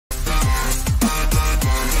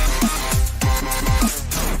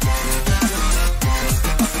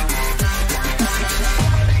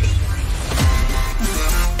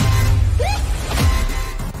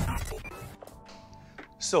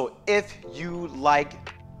if you like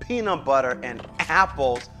peanut butter and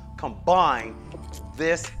apples combined,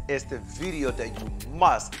 this is the video that you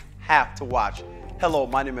must have to watch. Hello,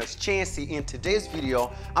 my name is Chancey. In today's video,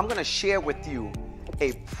 I'm gonna share with you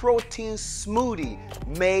a protein smoothie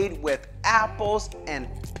made with apples and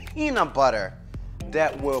peanut butter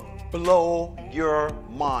that will blow your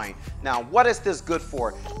mind. Now, what is this good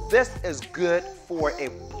for? This is good for a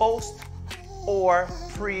post or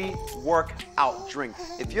pre-workout drink.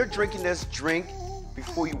 If you're drinking this drink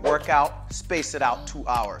before you work out, space it out 2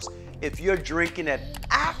 hours. If you're drinking it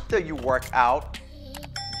after you work out,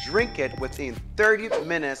 drink it within 30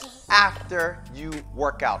 minutes after you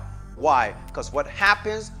work out. Why? Because what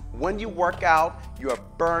happens when you work out, you're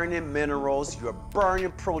burning minerals, you're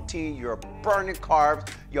burning protein, you're burning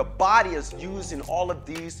carbs. Your body is using all of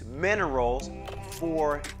these minerals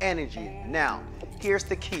for energy. Now, here's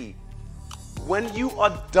the key. When you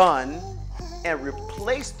are done and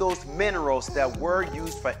replace those minerals that were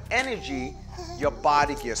used for energy, your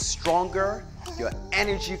body gets stronger, your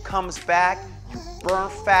energy comes back, you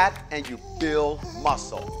burn fat, and you build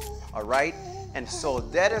muscle, all right? And so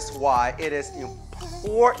that is why it is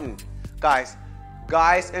important, guys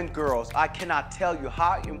and girls, I cannot tell you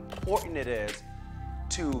how important it is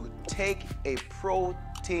to take a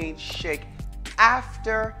protein shake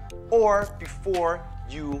after or before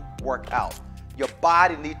you work out. Your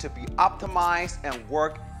body needs to be optimized and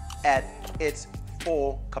work at its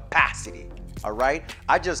full capacity, all right?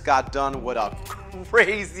 I just got done with a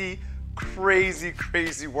crazy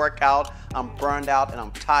workout. I'm burned out and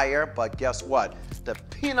I'm tired, but guess what? The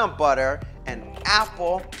peanut butter and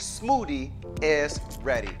apple smoothie is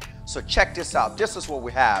ready. So check this out. This is what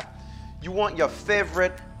we have. You want your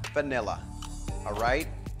favorite vanilla, all right?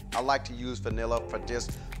 I like to use vanilla for this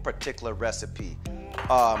particular recipe.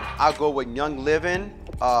 I'll go with Young Living,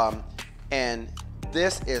 and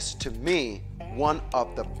this is, to me, one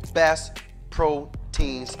of the best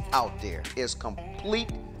proteins out there. It's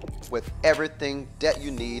complete with everything that you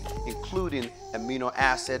need, including amino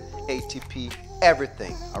acid, ATP,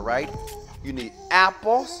 everything, all right? You need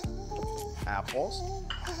apples.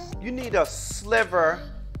 You need a sliver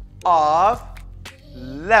of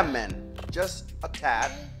lemon, just a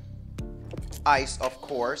tad. Ice, of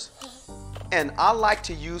course. And I like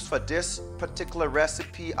to use, for this particular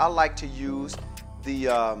recipe, I like to use the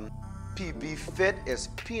PB Fit. It's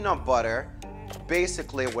peanut butter,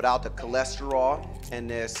 basically without the cholesterol,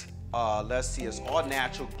 and it's let's see, it's all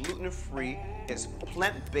natural, gluten-free, it's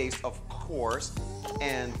plant-based, of course,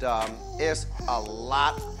 and it's a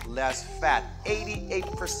lot less fat,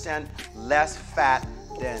 88% less fat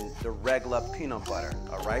than the regular peanut butter,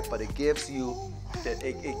 all right? But it gives you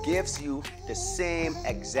the same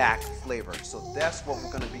exact flavor. So that's what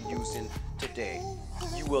we're gonna be using today.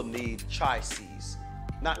 You will need chai seeds,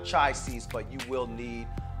 not chai seeds, but you will need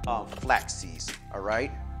flax seeds, all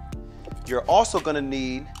right? You're also gonna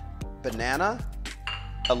need banana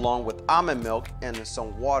along with almond milk and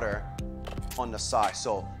some water on the side.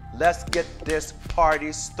 So let's get this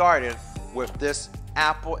party started with this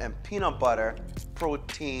apple and peanut butter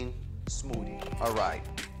protein smoothie. All right.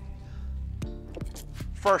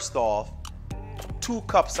 First off, 2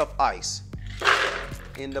 cups of ice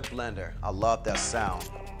in the blender. I love that sound.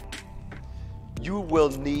 You will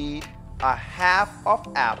need a half of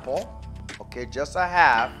apple, okay, just a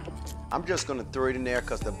half. I'm just gonna throw it in there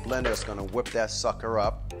because the blender is gonna whip that sucker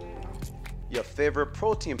up. Your favorite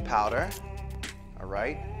protein powder, all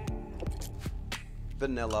right?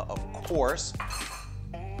 Vanilla, of course.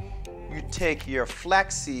 You take your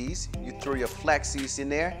flax seeds, you throw your flax seeds in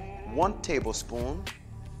there, 1 tablespoon.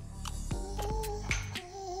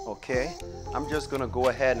 Okay, I'm just gonna go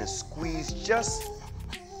ahead and squeeze just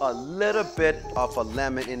a little bit of a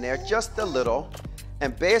lemon in there, just a little.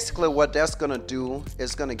 And basically what that's gonna do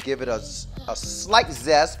is gonna give it a slight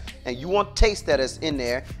zest, and you won't taste that it's in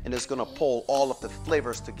there, and it's gonna pull all of the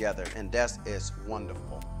flavors together, and that is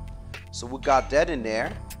wonderful. So we got that in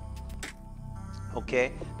there.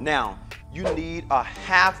 Okay, now you need a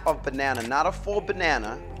half of banana, not a full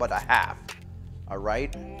banana, but a half, all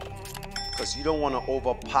right? Because you don't wanna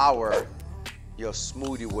overpower your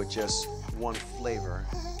smoothie with just one flavor.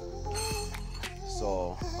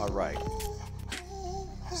 So, all right.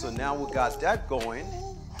 So now we got that going.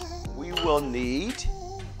 We will need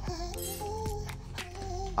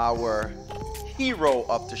our hero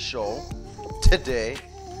of the show today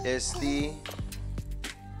is the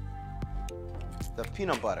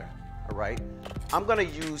peanut butter, all right? I'm gonna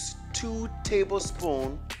use 2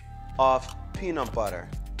 tablespoons of peanut butter,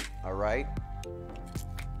 all right?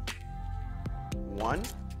 1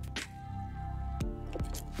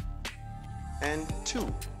 and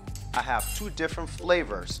 2. I have 2 different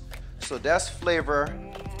flavors. So that's flavor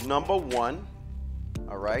number 1,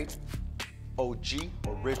 all right, OG,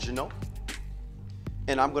 original.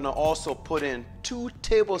 And I'm gonna also put in 2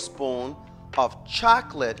 tablespoons of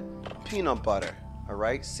chocolate peanut butter, all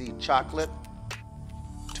right? See, chocolate,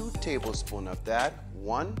 2 tablespoons of that,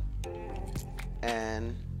 1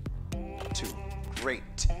 and 2,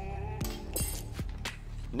 great.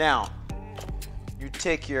 Now, you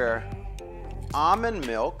take your almond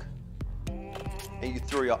milk and you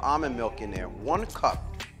throw your almond milk in there, 1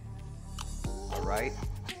 cup, all right?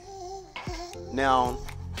 Now,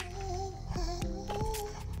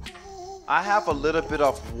 I have a little bit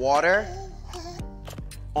of water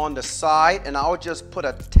on the side, and I'll just put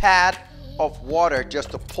a tad of water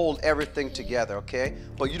just to pull everything together, okay?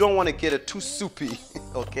 But you don't want to get it too soupy,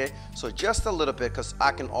 okay? So just a little bit, because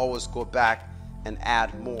I can always go back and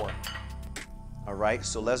add more. All right,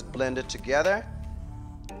 so let's blend it together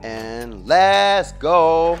and let's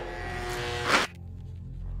go.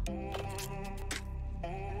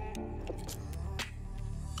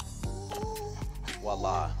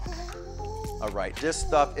 Voila. All right, this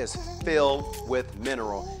stuff is filled with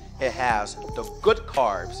mineral. It has the good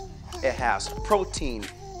carbs, it has protein,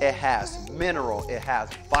 it has mineral, it has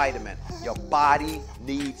vitamin. Your body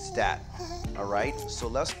needs that. All right, so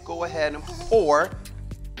let's go ahead and pour.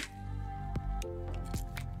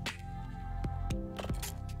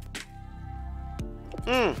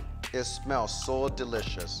 It smells so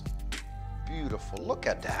delicious. Beautiful. Look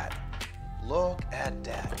at that. Look at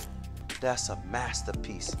that. That's a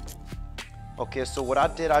masterpiece. Okay, so what I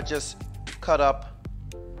did, I just cut up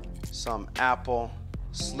some apple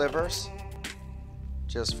slivers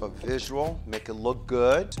just for visual, make it look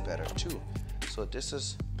good. It's better too. So this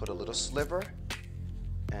is, put a little sliver,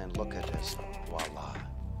 and look at this. Voila.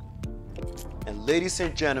 And ladies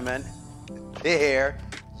and gentlemen, there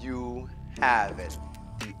you have it.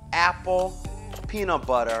 The apple peanut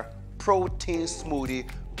butter protein smoothie,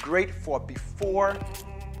 great for before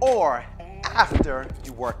or after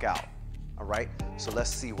you work out. All right, so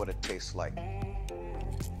let's see what it tastes like.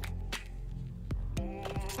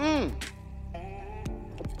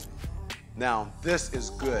 Now this is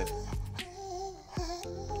good.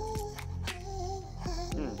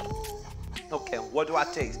 Okay, what do I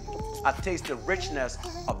taste? I taste the richness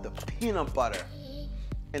of the peanut butter,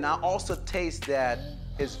 and I also taste that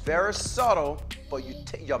it's very subtle, but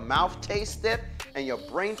your mouth tastes it and your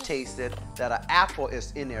brain tastes it, that an apple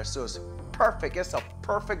is in there. So it's perfect. It's a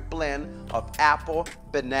perfect blend of apple,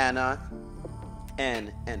 banana,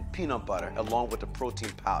 and peanut butter, along with the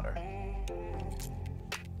protein powder.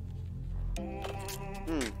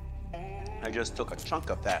 I just took a chunk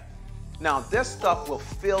of that. Now this stuff will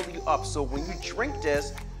fill you up, so when you drink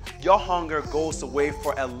this, your hunger goes away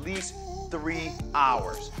for at least 3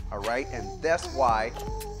 hours, all right? And that's why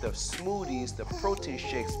the smoothies, the protein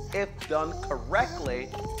shakes, if done correctly,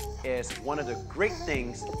 is one of the great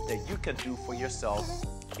things that you can do for yourself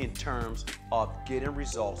in terms of getting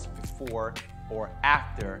results before or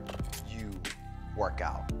after you work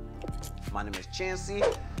out. My name is Chancey.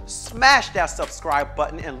 Smash that subscribe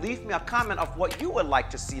button and leave me a comment of what you would like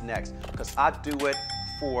to see next, because I do it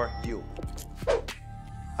for you.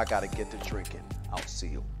 I gotta get to drinking. I'll see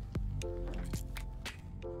you.